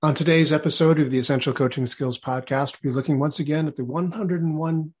On today's episode of the Essential Coaching Skills Podcast, we'll be looking once again at the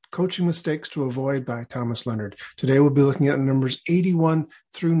 101 coaching mistakes to avoid by Thomas Leonard. Today, we'll be looking at numbers 81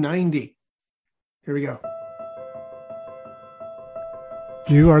 through 90. Here we go.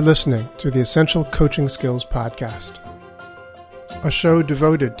 You are listening to the Essential Coaching Skills Podcast, a show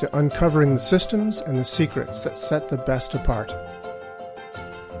devoted to uncovering the systems and the secrets that set the best apart,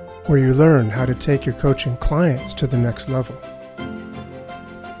 where you learn how to take your coaching clients to the next level,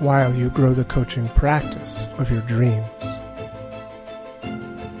 while you grow the coaching practice of your dreams.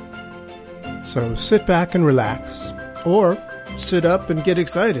 So sit back and relax, or sit up and get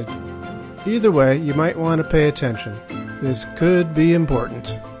excited. Either way, you might want to pay attention. This could be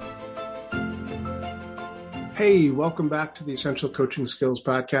important. Hey, welcome back to the Essential Coaching Skills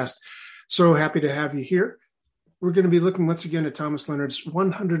Podcast. So happy to have you here. We're going to be looking once again at Thomas Leonard's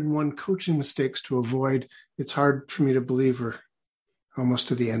 101 coaching mistakes to avoid. It's hard for me to believe we're almost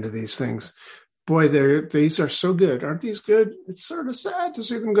to the end of these things. Boy, these are so good. Aren't these good? It's sort of sad to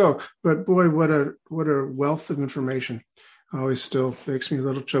see them go. But boy, what a wealth of information. Always still makes me a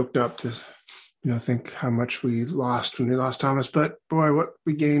little choked up to, think how much we lost when we lost Thomas. But boy, what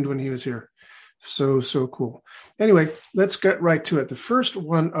we gained when he was here. So cool. Anyway, let's get right to it. The first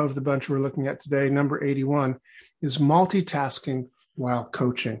one of the bunch we're looking at today, number 81, is multitasking while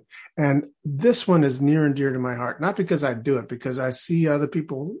coaching. And this one is near and dear to my heart, not because I do it, because I see other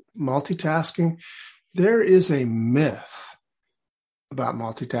people multitasking. There is a myth about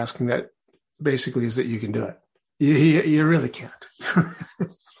multitasking that basically is that you can do it. You really can't.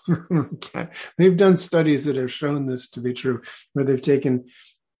 They've done studies that have shown this to be true, where they've taken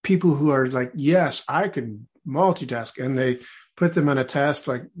people who are like, yes, I can multitask, and they put them on a test,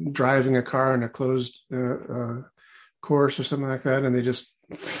 like driving a car in a closed course or something like that, and they just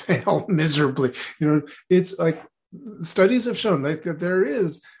fail miserably. It's like studies have shown that there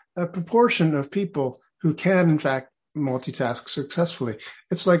is a proportion of people who can, in fact, multitask successfully.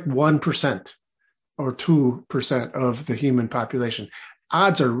 It's like 1% or 2% of the human population.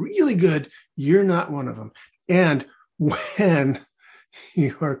 Odds are really good you're not one of them. And when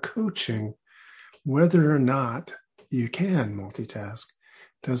you are coaching, whether or not you can multitask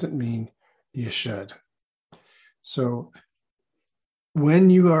doesn't mean you should. So when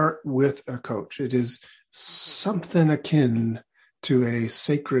you are with a coach, it is something akin to a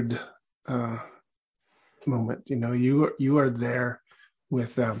sacred moment. You are there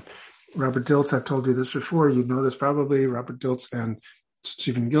with them. Robert Dilts, I've told you this before, you know this probably, Robert Dilts and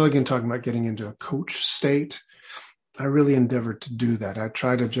Stephen Gilligan talking about getting into a coach state. I really endeavored to do that. I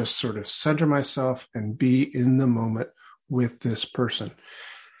try to just sort of center myself and be in the moment with this person.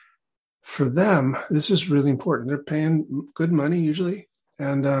 For them, this is really important. They're paying good money usually.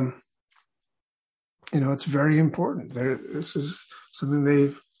 And, it's very important. This is something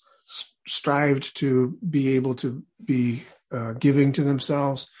they've strived to be able to be giving to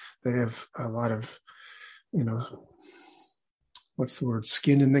themselves. They have a lot of,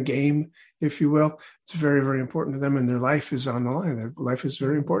 skin in the game, if you will. It's very, very important to them, and their life is on the line. Their life is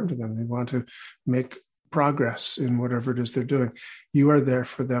very important to them. They want to make progress in whatever it is they're doing. You are there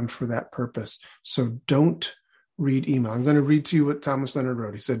for them for that purpose. So don't read email. I'm going to read to you what Thomas Leonard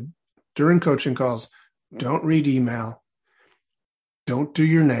wrote. He said, during coaching calls, don't read email. Don't do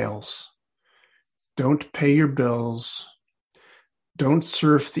your nails. Don't pay your bills. Don't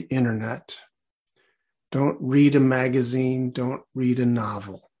surf the internet. Don't read a magazine. Don't read a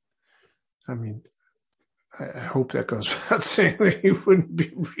novel. I mean, I hope that goes without saying that you wouldn't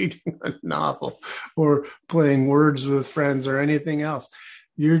be reading a novel or playing words with friends or anything else.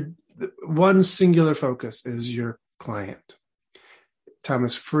 Your one singular focus is your client.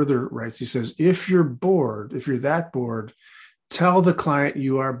 Thomas further writes, he says, if you're that bored, tell the client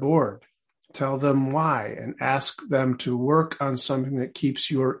you are bored. Tell them why and ask them to work on something that keeps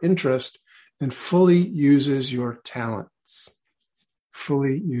your interest and fully uses your talents.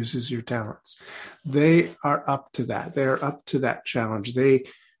 Fully uses your talents. They are up to that. They are up to that challenge. They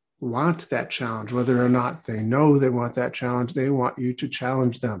want that challenge, whether or not they know they want that challenge. They want you to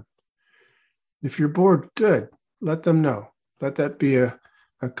challenge them. If you're bored, good. Let them know. Let that be a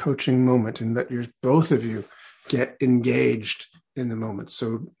coaching moment, and let both of you get engaged in the moment.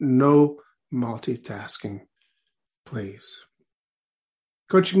 So no multitasking, please.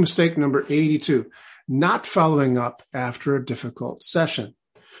 Coaching mistake number 82, not following up after a difficult session.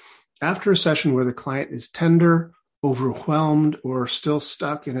 After a session where the client is tender, overwhelmed, or still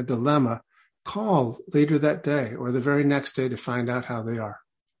stuck in a dilemma, call later that day or the very next day to find out how they are.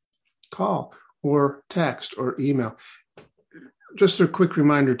 Call or text or email. Just a quick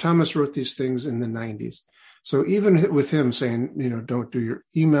reminder, Thomas wrote these things in the 90s. So even with him saying, don't do your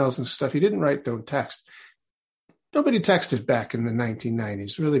emails and stuff, he didn't write don't text. Nobody texted back in the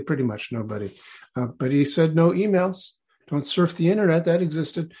 1990s, really pretty much nobody. But he said no emails, don't surf the internet, that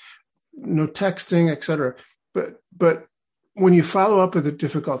existed, no texting, etc. But when you follow up with a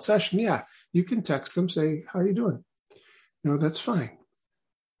difficult session, yeah, you can text them, say, how are you doing? That's fine.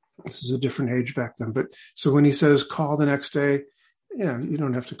 This is a different age back then. But so when he says call the next day, you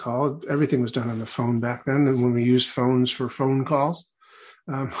don't have to call. Everything was done on the phone back then, and when we used phones for phone calls.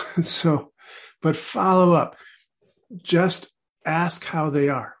 But follow up. Just ask how they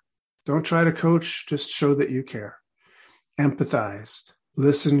are. Don't try to coach. Just show that you care. Empathize.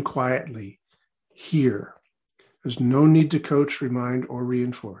 Listen quietly. Hear. There's no need to coach, remind, or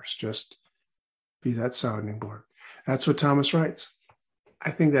reinforce. Just be that sounding board. That's what Thomas writes.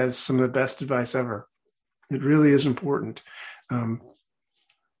 I think that's some of the best advice ever. It really is important. And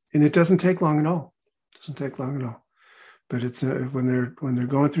it doesn't take long at all. But it's when they're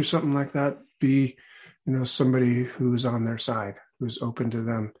going through something like that, be somebody who's on their side, who's open to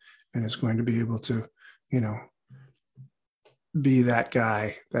them, and is going to be able to, be that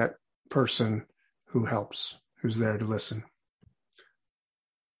guy, that person who helps, who's there to listen.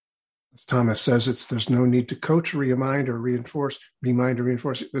 As Thomas says, there's no need to coach, remind, or reinforce.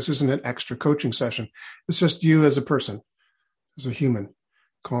 This isn't an extra coaching session. It's just you as a person, as a human,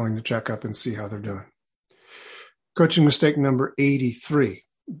 calling to check up and see how they're doing. Coaching mistake number 83,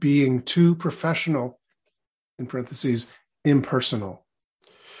 being too professional, in parentheses, impersonal.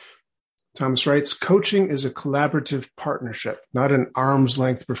 Thomas writes, coaching is a collaborative partnership, not an arm's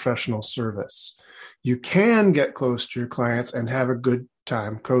length professional service. You can get close to your clients and have a good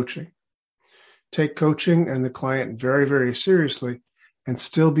time coaching. Take coaching and the client very, very seriously and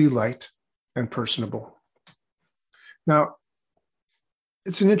still be light and personable. Now,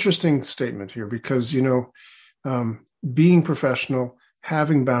 it's an interesting statement here because, being professional,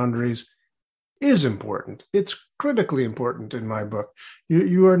 having boundaries is important. It's critically important in my book.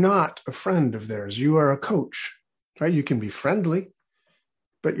 You are not a friend of theirs. You are a coach, right? You can be friendly,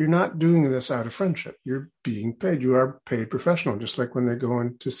 but you're not doing this out of friendship. You're being paid. You are paid professional, just like when they go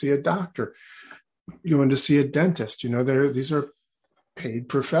in to see a doctor, going to see a dentist. These are paid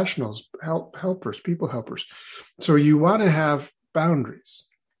professionals, helpers, people helpers. So you want to have boundaries.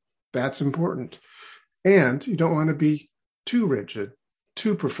 That's important. And you don't want to be too rigid,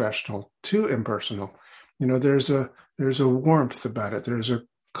 too professional, too impersonal. There's a warmth about it. There's a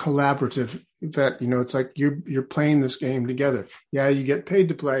collaborative event. It's like you're playing this game together. Yeah, you get paid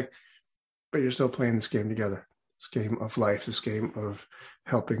to play, but you're still playing this game together. This game of life, this game of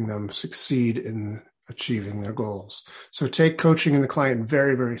helping them succeed in achieving their goals. So take coaching and the client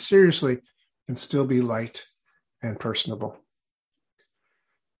very, very seriously and still be light and personable.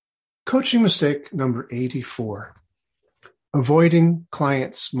 Coaching mistake number 84, avoiding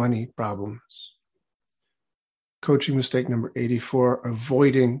clients' money problems. Coaching mistake number 84,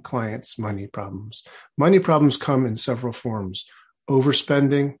 avoiding clients' money problems. Money problems come in several forms: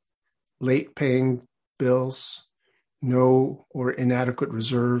 overspending, late paying bills, no or inadequate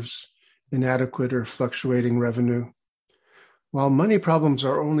reserves, inadequate or fluctuating revenue. While money problems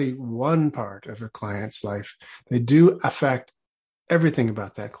are only one part of a client's life, they do affect everything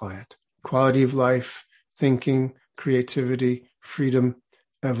about that client: quality of life, thinking, creativity, freedom,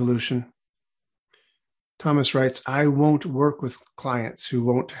 evolution. Thomas writes, I won't work with clients who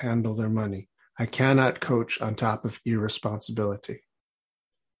won't handle their money. I cannot coach on top of irresponsibility.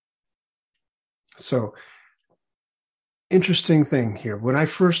 So, interesting thing here. When I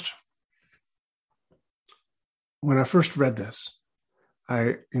first read this,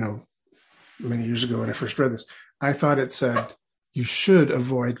 many years ago when I first read this, I thought it said, you should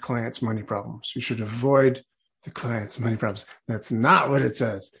avoid clients' money problems. You should avoid the client's money problems. That's not what it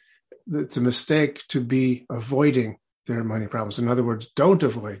says. It's a mistake to be avoiding their money problems. In other words, don't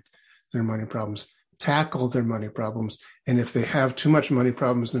avoid their money problems. Tackle their money problems. And if they have too much money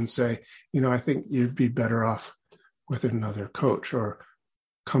problems, then say, I think you'd be better off with another coach, or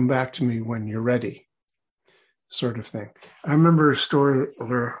come back to me when you're ready, sort of thing. I remember a story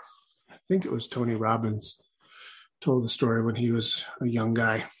where I think it was Tony Robbins told the story when he was a young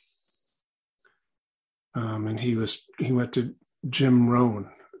guy. And he went to Jim Rohn.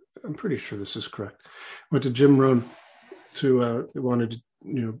 I'm pretty sure this is correct. Went to Jim Rohn to wanted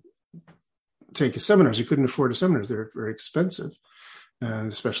to take his seminars. He couldn't afford his seminars; they're very expensive,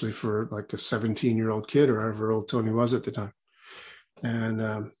 and especially for like a 17-year-old kid or however old Tony was at the time.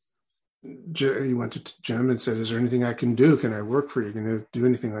 And he went to Jim and said, "Is there anything I can do? Can I work for you? Can I do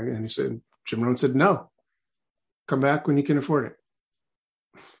anything like that?" And he said, Jim Rohn said, "No. Come back when you can afford it."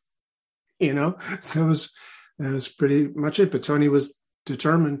 So That was pretty much it. But Tony was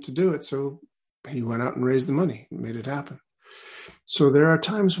determined to do it. So he went out and raised the money, made it happen. So there are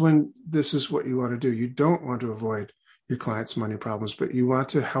times when this is what you want to do. You don't want to avoid your clients' money problems, but you want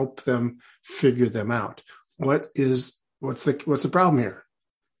to help them figure them out. What's the problem here?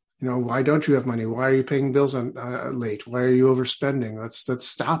 Why don't you have money? Why are you paying bills on late? Why are you overspending? Let's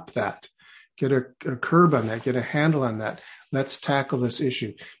stop that. Get a curb on that. Get a handle on that. Let's tackle this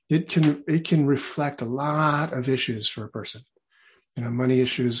issue. It can reflect a lot of issues for a person. Money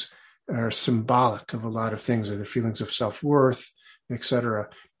issues are symbolic of a lot of things, or their feelings of self-worth, etc.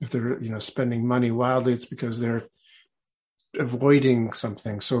 If they're spending money wildly, it's because they're avoiding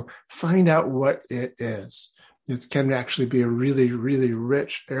something. So find out what it is. It can actually be a really, really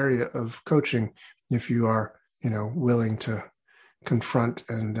rich area of coaching if you are, willing to confront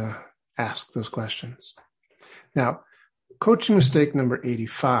and ask those questions. Now, coaching mistake number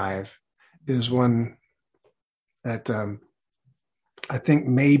 85 is one that I think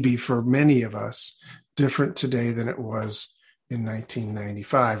may be for many of us different today than it was in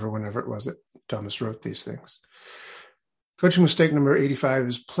 1995 or whenever it was that Thomas wrote these things. Coaching mistake number 85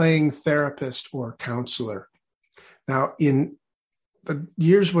 is playing therapist or counselor. Now, in the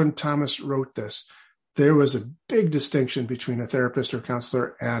years when Thomas wrote this, there was a big distinction between a therapist or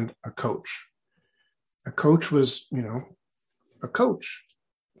counselor and a coach. A coach was, a coach.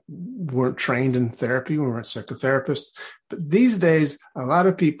 We weren't trained in therapy. We weren't psychotherapists. But these days, a lot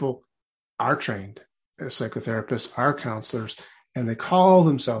of people are trained as psychotherapists, are counselors, and they call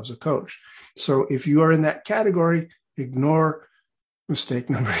themselves a coach. So if you are in that category, ignore mistake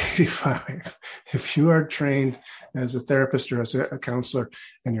number 85. If you are trained as a therapist or as a counselor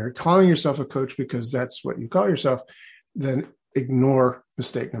and you're calling yourself a coach because that's what you call yourself, then ignore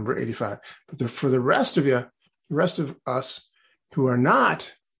mistake number 85. But for the rest of you, the rest of us who are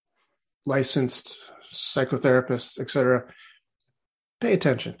not licensed psychotherapists, etc., pay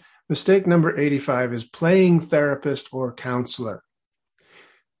attention. Mistake number 85 is playing therapist or counselor.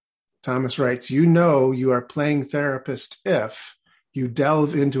 Thomas writes, you are playing therapist if you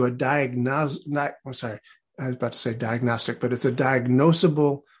delve into a diagnostic, but it's a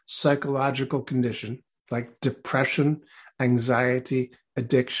diagnosable psychological condition like depression, anxiety,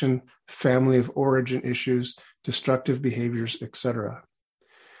 addiction, family of origin issues, destructive behaviors, etc.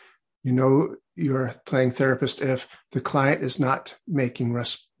 You're playing therapist if the client is not making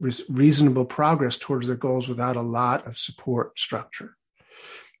reasonable progress towards their goals without a lot of support structure.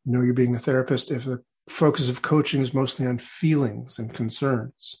 You're being a therapist if the focus of coaching is mostly on feelings and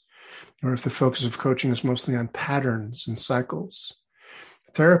concerns, or if the focus of coaching is mostly on patterns and cycles.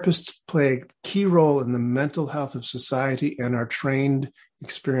 Therapists play a key role in the mental health of society and are trained,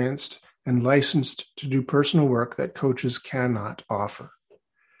 experienced, and licensed to do personal work that coaches cannot offer.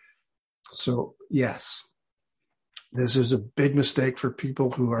 So, yes, this is a big mistake for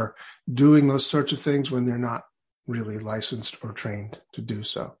people who are doing those sorts of things when they're not really licensed or trained to do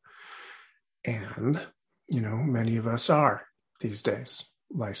so. And, many of us are these days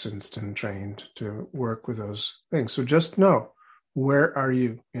licensed and trained to work with those things. So just know, where are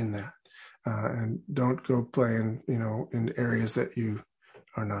you in that? And don't go playing, in areas that you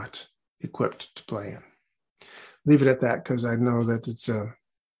are not equipped to play in. Leave it at that, because I know that it's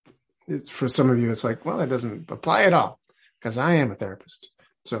for some of you, it's like, well, it doesn't apply at all because I am a therapist.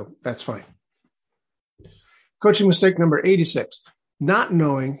 So that's fine. Coaching mistake number 86, not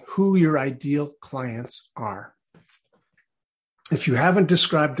knowing who your ideal clients are. If you haven't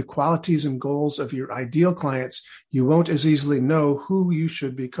described the qualities and goals of your ideal clients, you won't as easily know who you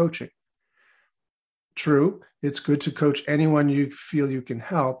should be coaching. True, it's good to coach anyone you feel you can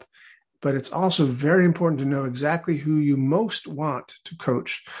help, but it's also very important to know exactly who you most want to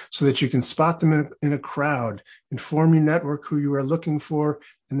coach so that you can spot them in a crowd, inform your network who you are looking for,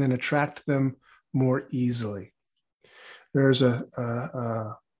 and then attract them more easily. There's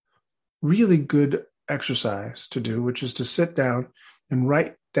a really good exercise to do, which is to sit down and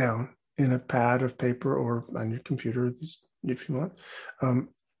write down in a pad of paper or on your computer, if you want,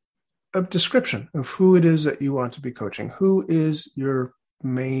 a description of who it is that you want to be coaching. Who is your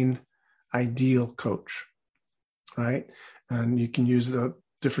main ideal coach, right? And you can use the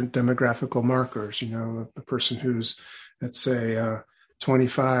different demographical markers, a person who's, let's say,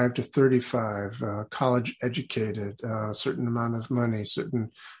 25 to 35, college educated, a certain amount of money,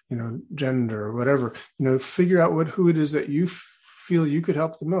 certain, gender, whatever, figure out who it is that you feel you could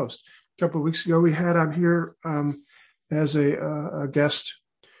help the most. A couple of weeks ago, we had on here as a guest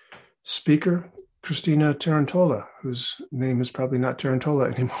speaker, Christina Tarantola, whose name is probably not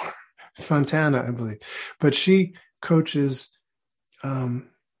Tarantola anymore. Fontana, I believe. But she coaches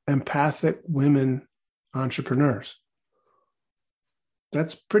empathic women entrepreneurs.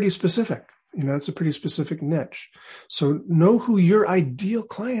 That's pretty specific. It's a pretty specific niche. So know who your ideal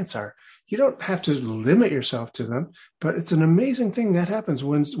clients are. You don't have to limit yourself to them, but it's an amazing thing that happens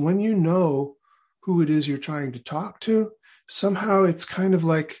when you know who it is you're trying to talk to. Somehow it's kind of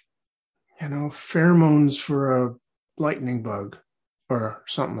like, pheromones for a lightning bug or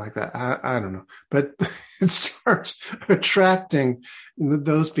something like that. I don't know, but it starts attracting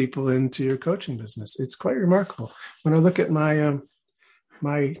those people into your coaching business. It's quite remarkable. When I look at my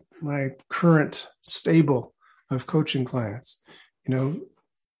my current stable of coaching clients,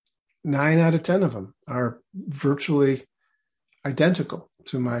 9 out of 10 of them are virtually identical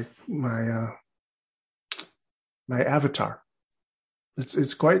to my avatar.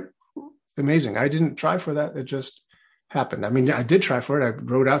 It's quite amazing. I didn't try for that. It just happened. I mean, I did try for it. I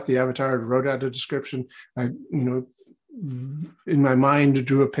wrote out the avatar, wrote out a description. I, in my mind,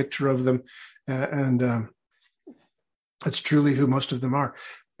 drew a picture of them, and it's truly who most of them are.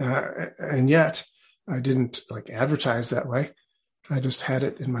 And yet I didn't advertise that way. I just had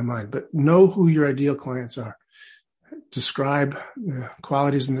it in my mind. But know who your ideal clients are. Describe the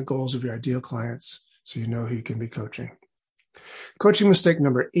qualities and the goals of your ideal clients so you know who you can be coaching. Coaching mistake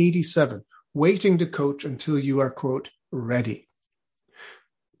number 87, waiting to coach until you are, quote, ready.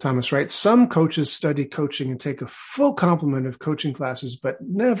 Thomas writes, some coaches study coaching and take a full complement of coaching classes, but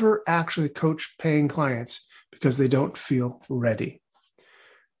never actually coach paying clients because they don't feel ready.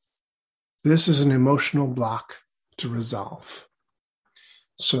 This is an emotional block to resolve.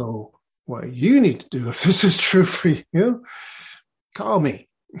 So what you need to do, if this is true for you, call me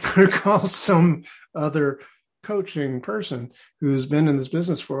or call some other coaching person who's been in this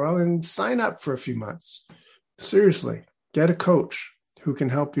business for a while and sign up for a few months. Seriously, get a coach who can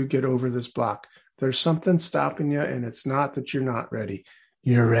help you get over this block. There's something stopping you, and it's not that you're not ready.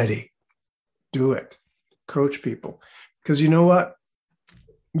 You're ready. Do it. Coach people. Because you know what?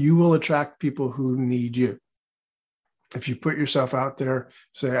 You will attract people who need you. If you put yourself out there,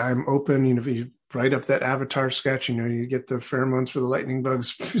 say, I'm open, if you write up that avatar sketch, you get the pheromones for the lightning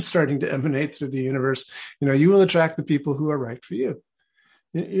bugs starting to emanate through the universe, you will attract the people who are right for you.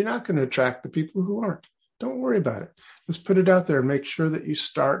 You're not going to attract the people who aren't. Don't worry about it. Just put it out there and make sure that you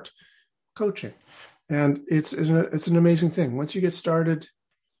start coaching. And it's an amazing thing. Once you get started,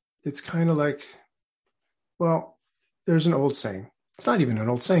 it's kind of like, well, there's an old saying. It's not even an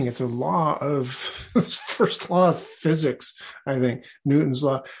old saying. It's a law of, first law of physics, I think, Newton's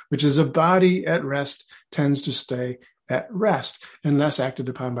law, which is a body at rest tends to stay at rest unless acted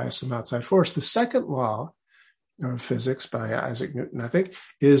upon by some outside force. The second law of physics by Isaac Newton, I think,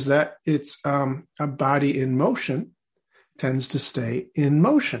 is that it's a body in motion tends to stay in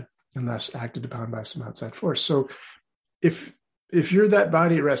motion unless acted upon by some outside force. So if you're that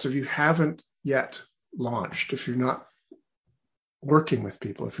body at rest, if you haven't yet launched, if you're not working with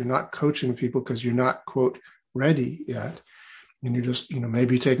people, if you're not coaching with people because you're not, quote, ready yet, and you're just,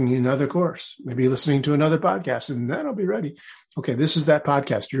 maybe taking another course, maybe listening to another podcast, and then I'll be ready. Okay, this is that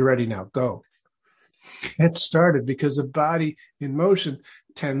podcast. You're ready now. Go. Get started, because the body in motion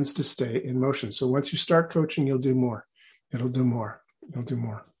tends to stay in motion. So once you start coaching, you'll do more. It'll do more. You'll do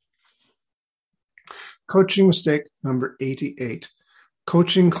more. Coaching mistake number 88.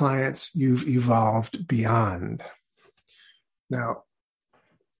 Coaching clients you've evolved beyond. Now,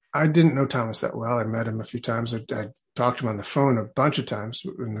 I didn't know Thomas that well. I met him a few times. I talked to him on the phone a bunch of times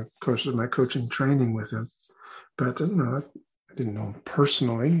in the course of my coaching training with him. But I didn't know him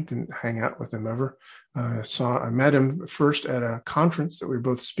personally. Didn't hang out with him ever. I met him first at a conference that we were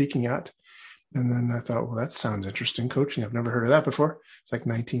both speaking at. And then I thought, well, that sounds interesting. Coaching. I've never heard of that before. It's like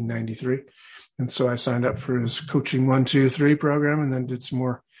 1993. And so I signed up for his coaching 1, 2, 3 program, and then did some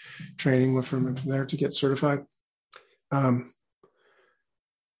more training with him from there to get certified.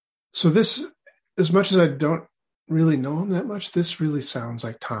 So this, as much as I don't really know him that much, this really sounds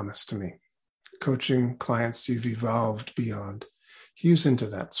like Thomas to me. Coaching clients you've evolved beyond. He was into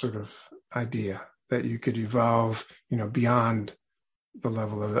that sort of idea that you could evolve, beyond the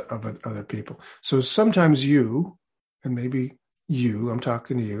level of other people. So sometimes you, and maybe you, I'm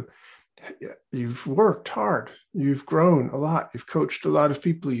talking to you, you've worked hard. You've grown a lot. You've coached a lot of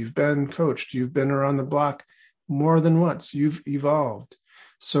people. You've been coached. You've been around the block more than once. You've evolved.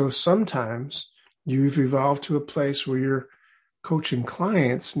 So sometimes you've evolved to a place where your coaching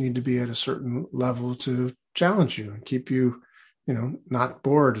clients need to be at a certain level to challenge you and keep you, not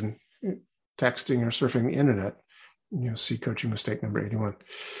bored and texting or surfing the internet. See coaching mistake number 81.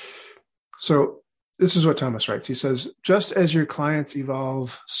 So this is what Thomas writes. He says, just as your clients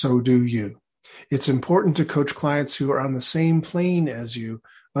evolve, so do you. It's important to coach clients who are on the same plane as you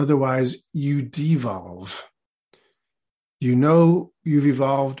Otherwise, you devolve. You know you've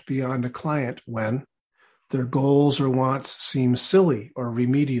evolved beyond a client when their goals or wants seem silly or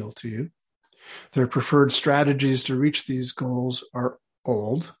remedial to you. Their preferred strategies to reach these goals are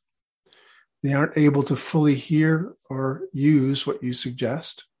old. They aren't able to fully hear or use what you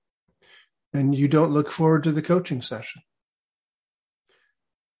suggest. And you don't look forward to the coaching session.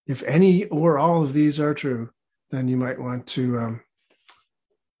 If any or all of these are true, then you might want to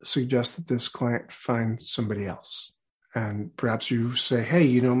suggest that this client find somebody else. And perhaps you say,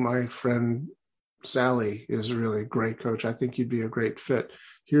 hey, my friend Sally is a really great coach. I think you'd be a great fit.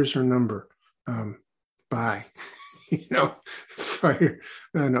 Here's her number. Bye. Fire.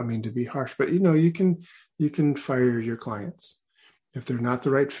 I don't mean to be harsh, but you can fire your clients. If they're not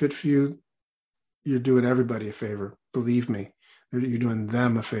the right fit for you, you're doing everybody a favor. Believe me, you're doing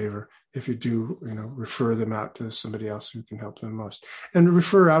them a favor if you do, refer them out to somebody else who can help them most. And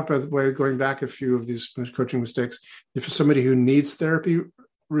refer out, by the way, going back a few of these coaching mistakes, if it's somebody who needs therapy,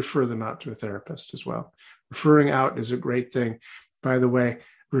 refer them out to a therapist as well. Referring out is a great thing. By the way,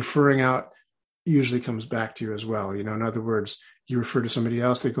 referring out usually comes back to you as well. In other words, you refer to somebody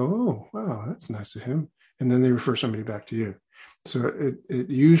else, they go, oh, wow, that's nice of him. And then they refer somebody back to you. So it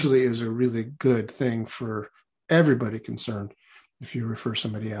usually is a really good thing for everybody concerned if you refer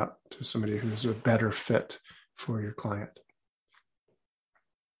somebody out to somebody who's a better fit for your client.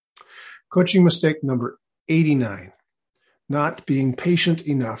 Coaching mistake number 89, not being patient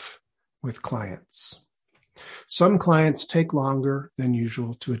enough with clients. Some clients take longer than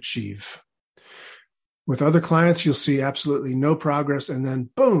usual to achieve. With other clients, you'll see absolutely no progress and then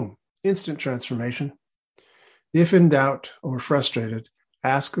boom, instant transformation. If in doubt or frustrated,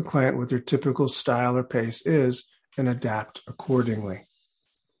 ask the client what their typical style or pace is and adapt accordingly.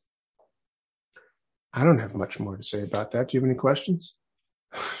 I don't have much more to say about that. Do you have any questions?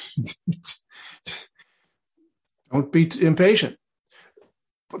 Don't be impatient.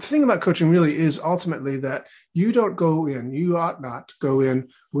 But the thing about coaching really is ultimately that you ought not go in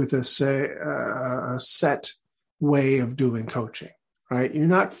with a set way of doing coaching, right? You're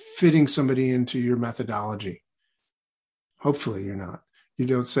not fitting somebody into your methodology. Hopefully you're not. You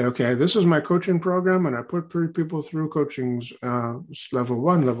don't say, okay, this is my coaching program, and I put people through coaching's level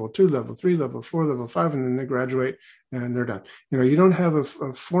 1, level 2, level 3, level 4, level 5, and then they graduate and they're done. You don't have a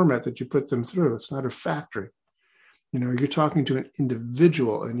format that you put them through. It's not a factory. You're talking to an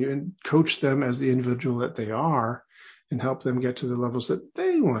individual, and you coach them as the individual that they are and help them get to the levels that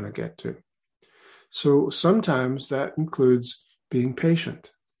they want to get to. So sometimes that includes being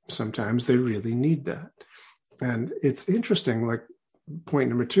patient. Sometimes they really need that. And it's interesting, like point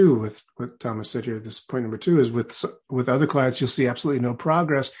number 2 with what Thomas said here, this point number 2 is with other clients, you'll see absolutely no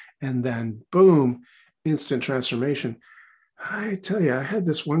progress. And then boom, instant transformation. I tell you, I had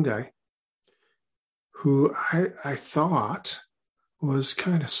this one guy who I thought was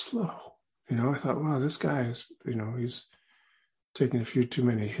kind of slow. I thought, wow, this guy is, he's taking a few too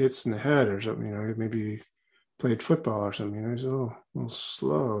many hits in the head or something. Maybe played football or something. He's a little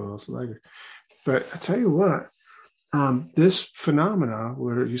slow, a little sluggish. But I tell you what, this phenomena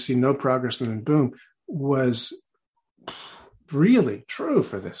where you see no progress and then boom was really true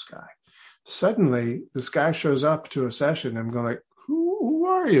for this guy. Suddenly, this guy shows up to a session. I'm going like, who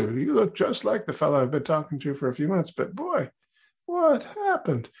are you? You look just like the fellow I've been talking to for a few months. But boy, what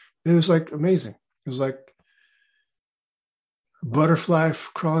happened? It was like amazing. It was like a butterfly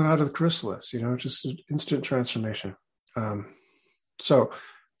crawling out of the chrysalis, just an instant transformation. So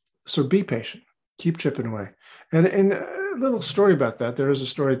be patient. Keep chipping away. And a little story about that. There is a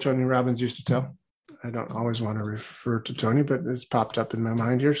story Tony Robbins used to tell. I don't always want to refer to Tony, but it's popped up in my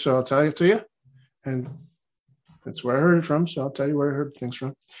mind here. So I'll tell it to you. And that's where I heard it from. So I'll tell you where I heard things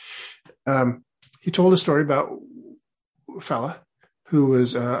from. He told a story about a fella who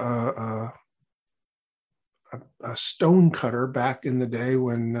was a stone cutter back in the day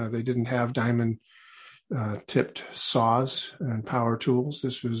when they didn't have diamond tipped saws and power tools.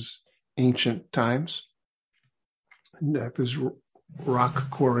 This was ancient times. And there's rock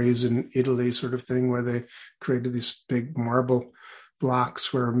quarries in Italy sort of thing where they created these big marble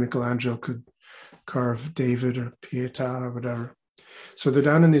blocks where Michelangelo could carve David or Pietà or whatever. So they're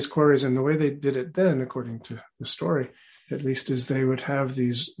down in these quarries, and the way they did it then, according to the story, at least, is they would have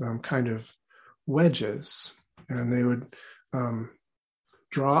these kind of wedges, and they would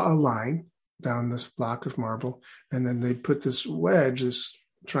draw a line down this block of marble, and then they'd put this wedge, this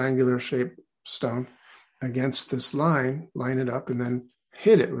triangular shaped stone, against this line it up, and then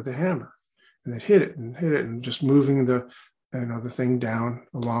hit it with a hammer. And they'd hit it and just moving the the thing down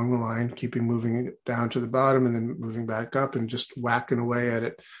along the line, keeping moving it down to the bottom and then moving back up and just whacking away at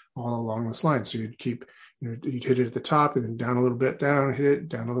it all along this line. So you'd keep, you'd hit it at the top and then down a little bit, down, hit it,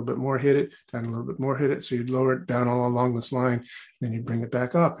 down a little bit more, hit it, down a little bit more, hit it. So you'd lower it down all along this line. Then you'd bring it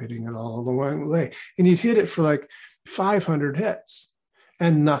back up, hitting it all the way. And you'd hit it for like 500 hits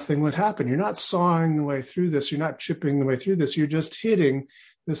and nothing would happen. You're not sawing the way through this. You're not chipping the way through this. You're just hitting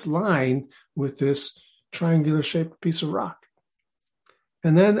this line with this triangular shaped piece of rock.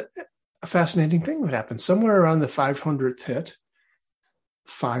 And then a fascinating thing would happen. Somewhere around the 500th hit,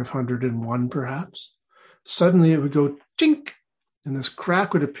 501 perhaps, suddenly it would go tink, and this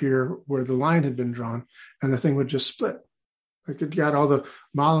crack would appear where the line had been drawn, and the thing would just split. Like it got all the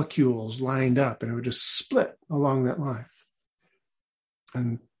molecules lined up, and it would just split along that line.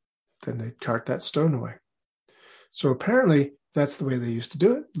 And then they'd cart that stone away. So apparently that's the way they used to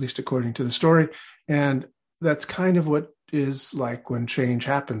do it, at least according to the story. And that's kind of what is like when change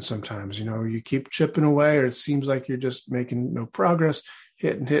happens sometimes. You keep chipping away, or it seems like you're just making no progress,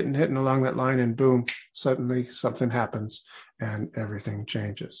 hitting along that line, and boom, suddenly something happens and everything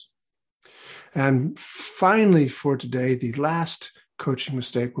changes. And finally, for today, the last coaching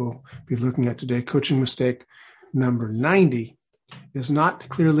mistake we'll be looking at today, coaching mistake number 90, is not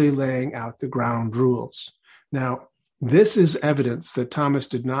clearly laying out the ground rules. Now, this is evidence that Thomas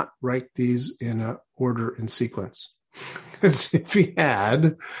did not write these in an order in sequence. Because if he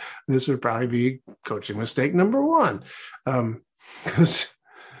had, this would probably be coaching mistake number 1. Because,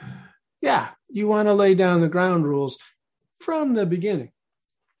 you want to lay down the ground rules from the beginning.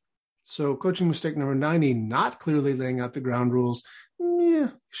 So coaching mistake number 90, not clearly laying out the ground rules,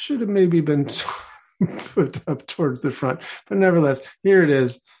 should have maybe been put up towards the front. But nevertheless, here it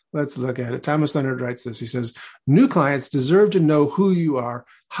is. Let's look at it. Thomas Leonard writes this. He says, new clients deserve to know who you are,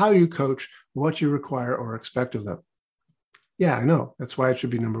 how you coach, what you require or expect of them. Yeah, I know. That's why it should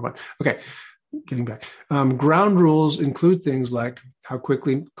be number 1. Okay, getting back. Ground rules include things like how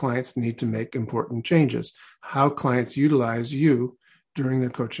quickly clients need to make important changes, how clients utilize you during their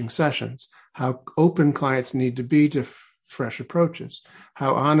coaching sessions, how open clients need to be to fresh approaches,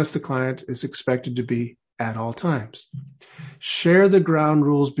 how honest the client is expected to be at all times. Share the ground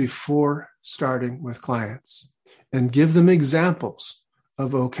rules before starting with clients and give them examples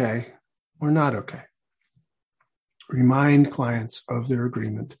of okay or not okay. Remind clients of their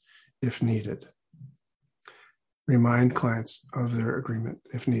agreement if needed. Remind clients of their agreement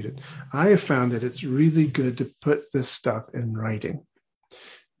if needed. I have found that it's really good to put this stuff in writing.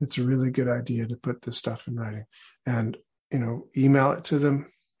 It's a really good idea to put this stuff in writing and, email it to them,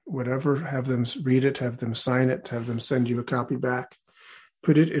 whatever, have them read it, have them sign it, have them send you a copy back,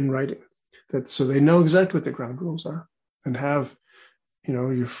 put it in writing so they know exactly what the ground rules are, and have,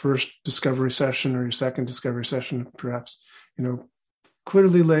 your first discovery session or your second discovery session, perhaps,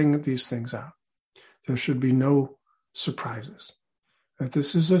 clearly laying these things out. There should be no surprises. That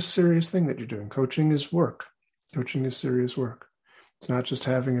this is a serious thing that you're doing. Coaching is work. Coaching is serious work. It's not just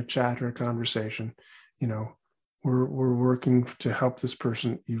having a chat or a conversation. We're working to help this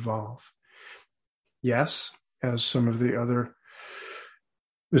person evolve. Yes, as some of the other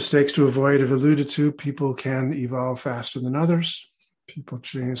mistakes to avoid have alluded to, people can evolve faster than others. People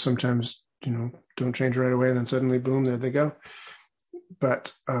change sometimes, don't change right away, and then suddenly, boom, there they go.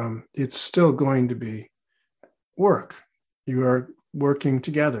 But it's still going to be work. You are working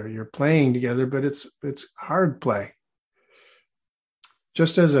together. You're playing together, but it's hard play.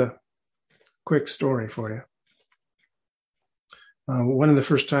 Just as a quick story for you. One of the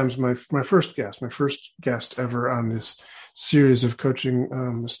first times, my first guest ever on this series of coaching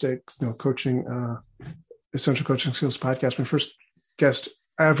essential coaching skills podcast, my first guest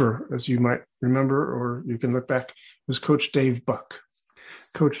ever, as you might remember, or you can look back, was Coach Dave Buck.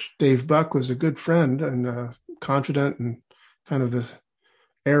 Coach Dave Buck was a good friend and confidant and kind of the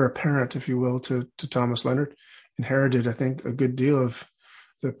heir apparent, if you will, to Thomas Leonard. Inherited, I think, a good deal of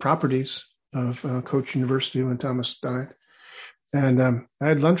the properties of Coach University when Thomas died. And I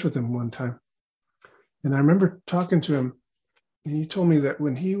had lunch with him one time. And I remember talking to him, and he told me that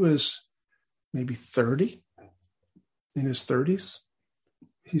when he was maybe 30, in his 30s,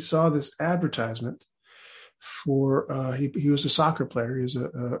 he saw this advertisement for, he was a soccer player. He was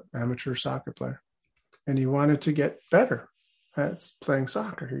an amateur soccer player. And he wanted to get better at playing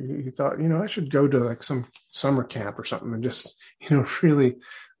soccer. He thought, I should go to like some summer camp or something and just, really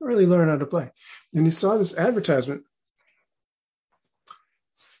learn how to play. And he saw this advertisement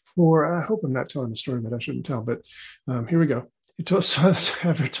for, I hope I'm not telling a story that I shouldn't tell, but here we go. He saw this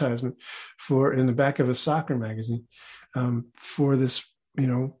advertisement for, in the back of a soccer magazine, for this,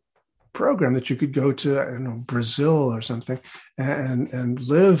 program that you could go to, I don't know, Brazil or something, and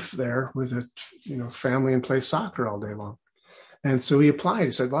live there with a family and play soccer all day long. And so he applied.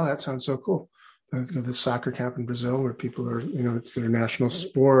 He said, "Wow, that sounds so cool." Go to the soccer camp in Brazil where people are, it's their national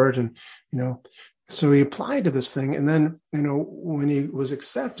sport, and so he applied to this thing. And then when he was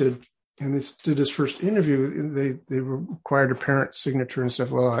accepted and they did his first interview, they required a parent signature and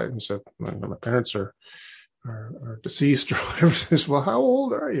stuff. Well, I said, "My parents are deceased," or whatever. He says, "Well, how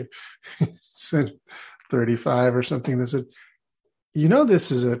old are you?" He said 35 or something. They said,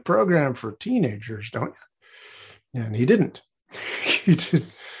 "This is a program for teenagers, don't you?" And he didn't.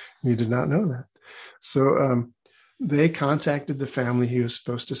 He did not know that. So they contacted the family he was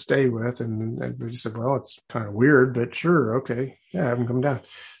supposed to stay with, and everybody said, "Well, it's kind of weird, but sure, okay, yeah, have him come down."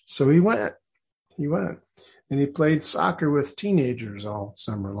 So he went, and he played soccer with teenagers all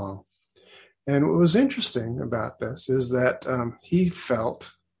summer long. And what was interesting about this is that he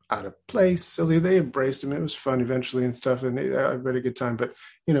felt out of place. So they embraced him. It was fun eventually and stuff, and everybody had a good time. But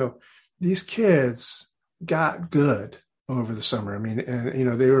these kids got good over the summer. I mean, and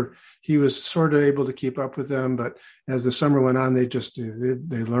he was sort of able to keep up with them, but as the summer went on, they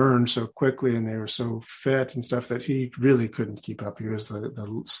learned so quickly, and they were so fit and stuff that he really couldn't keep up. He was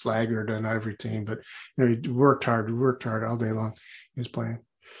the sluggard on every team, but he worked hard all day long. He was playing.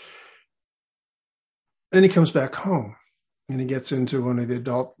 Then he comes back home and he gets into one of the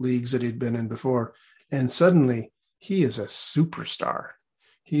adult leagues that he'd been in before, and suddenly he is a superstar.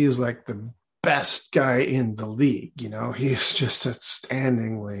 He is like the best guy in the league. He is just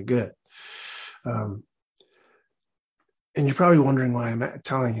outstandingly good. And you're probably wondering why I'm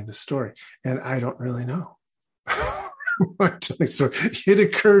telling you this story. And I don't really know. I'm telling the story. It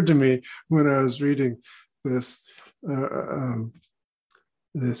occurred to me when I was reading this,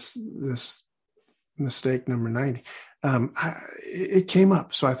 this mistake number 90. It came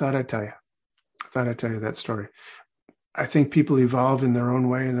up. So I thought I'd tell you. That story. I think people evolve in their own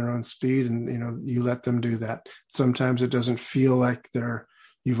way, in their own speed, and you let them do that. Sometimes it doesn't feel like they're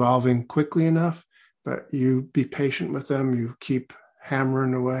evolving quickly enough, but you be patient with them. You keep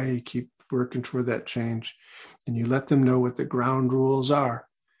hammering away, you keep working toward that change, and you let them know what the ground rules are,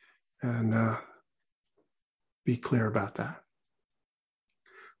 and be clear about that.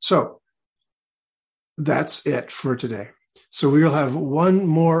 So that's it for today. So we will have one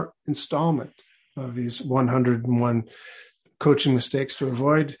more installment of these 101 coaching mistakes to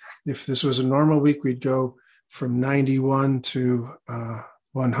avoid. If this was a normal week, we'd go from 91 to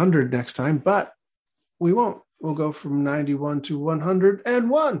 100 next time, but we won't. We'll go from 91 to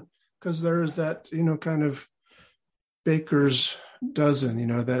 101 because there is that, kind of baker's dozen,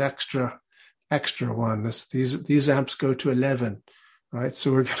 that extra one. These amps go to 11, right?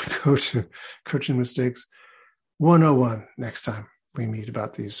 So we're going to go to coaching mistakes 101 next time we meet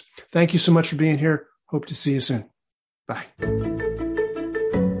about these. Thank you so much for being here. Hope to see you soon. Bye.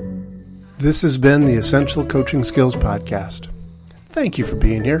 This has been the Essential Coaching Skills Podcast. Thank you for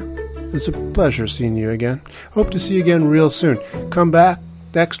being here. It's a pleasure seeing you again. Hope to see you again real soon. Come back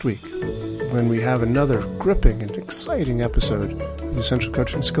next week when we have another gripping and exciting episode of the Essential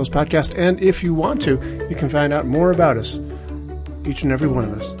Coaching Skills Podcast. And if you want to, you can find out more about us, each and every one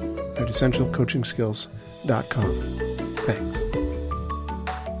of us, at essentialcoachingskills.com.